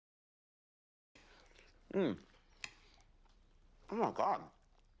Mm. Oh my God.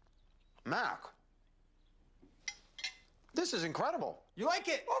 Mac. This is incredible. You like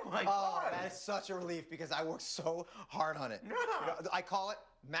it? Oh my God. That is such a relief because I worked so hard on it. No. You know, I call it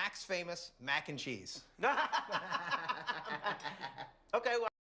Mac's Famous Mac and Cheese. Okay, well.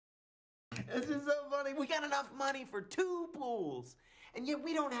 This is so funny. We got enough money for 2 pools. And yet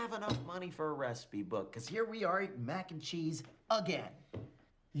we don't have enough money for a recipe book, because here we are eating mac and cheese again.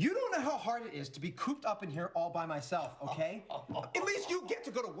 You don't know how hard it is to be cooped up in here all by myself, okay? At least you get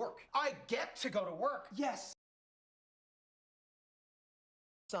to go to work. I get to go to work. Yes.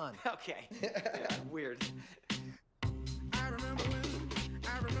 Son. Okay. Yeah, weird. I remember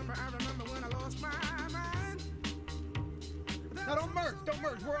when I lost my mind. Now don't merge.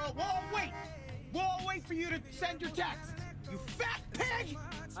 We'll all wait. We'll all wait for you to send your text. You fat pig!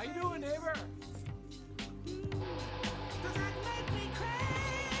 How you doing, neighbor? Does that make me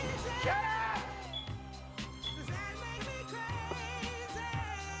crazy? Shut up! Does that make me crazy?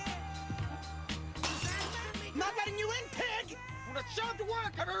 Does that make me Not letting you in, pig! When I show up to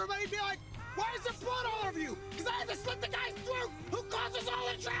work, everybody be like, why is there blood all over you? Because I had to slit the guy's throat who causes all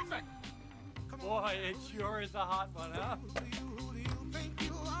the traffic! Boy, it sure is a hot one, huh? Who do you think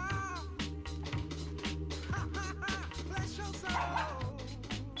you are? Bless your soul.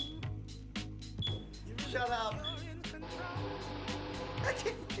 Shut up. You're in control. I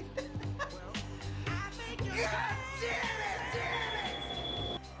can't believe it. I think you're God damn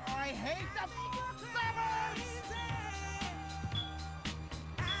it! I hate the suburbs!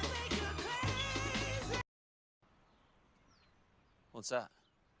 I think you're crazy. What's that?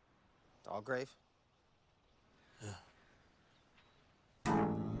 Dog grave?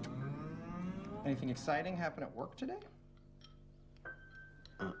 Anything exciting happen at work today?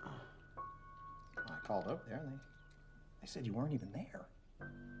 I called up there and they said you weren't even there.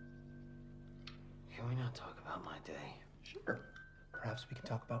 Can we not talk about my day? Sure. Perhaps we can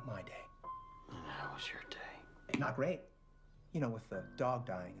talk about my day. And how was your day? Not great. You know, with the dog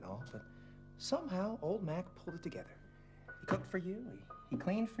dying and all, but somehow old Mac pulled it together. He cooked for you, he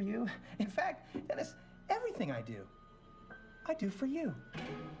cleaned for you. In fact, Dennis, everything I do for you.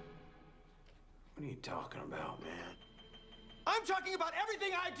 What are you talking about, man? I'm talking about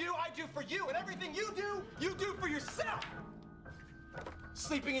everything I do for you, and everything you do for yourself.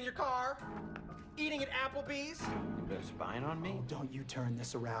 Sleeping in your car, eating at Applebee's. You been spying on me? Don't you turn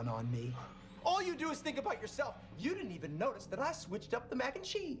this around on me. All you do is think about yourself. You didn't even notice that I switched up the mac and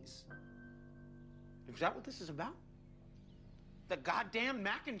cheese. Is that what this is about? The goddamn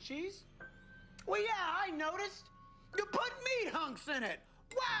mac and cheese? Well, yeah, I noticed. You put meat hunks in it.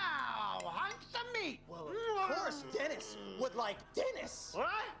 Wow, hunks of meat. Well, of course, Dennis would like Dennis. What?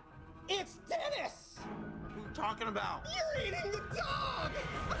 It's Dennis! Who are you talking about? You're eating the dog!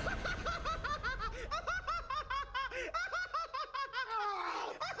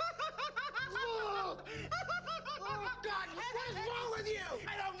 Oh, God, what is wrong with you?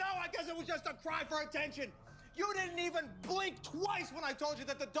 I don't know, I guess it was just a cry for attention. You didn't even blink twice when I told you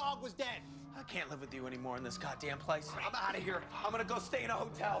that the dog was dead. I can't live with you anymore in this goddamn place. I'm out of here. I'm gonna go stay in a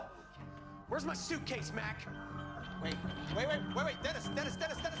hotel. Where's my suitcase, Mac? Wait, Dennis,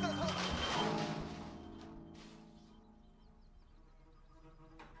 hold on.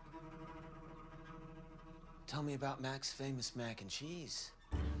 Tell me about Mac's Famous Mac and Cheese.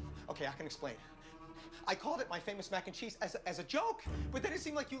 Okay, I can explain. I called it my famous mac and cheese as a joke, but then it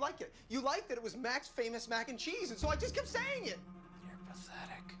seemed like you liked it. You liked that it was Mac's Famous Mac and Cheese, and so I just kept saying it. You're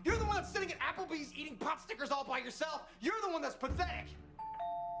pathetic. You're the one that's sitting at Applebee's eating pot stickers all by yourself. You're the one that's pathetic.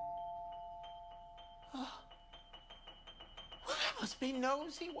 Well, that must be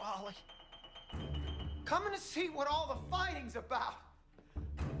Nosy Wally. Coming to see what all the fighting's about.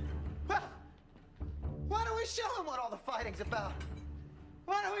 Well, why don't we show him what all the fighting's about?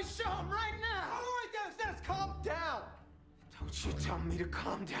 Why don't we show him right now? All right, Dennis, calm down. Don't you tell me to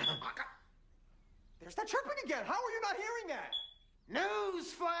calm down. There's that chirping again. How are you not hearing that?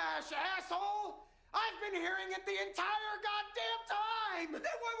 Newsflash, asshole! I've been hearing it the entire goddamn time!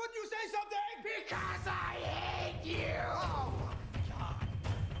 Then why wouldn't you say something? Because I hate you! Oh, my God.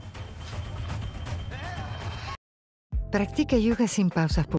 Practica yoga sin pausas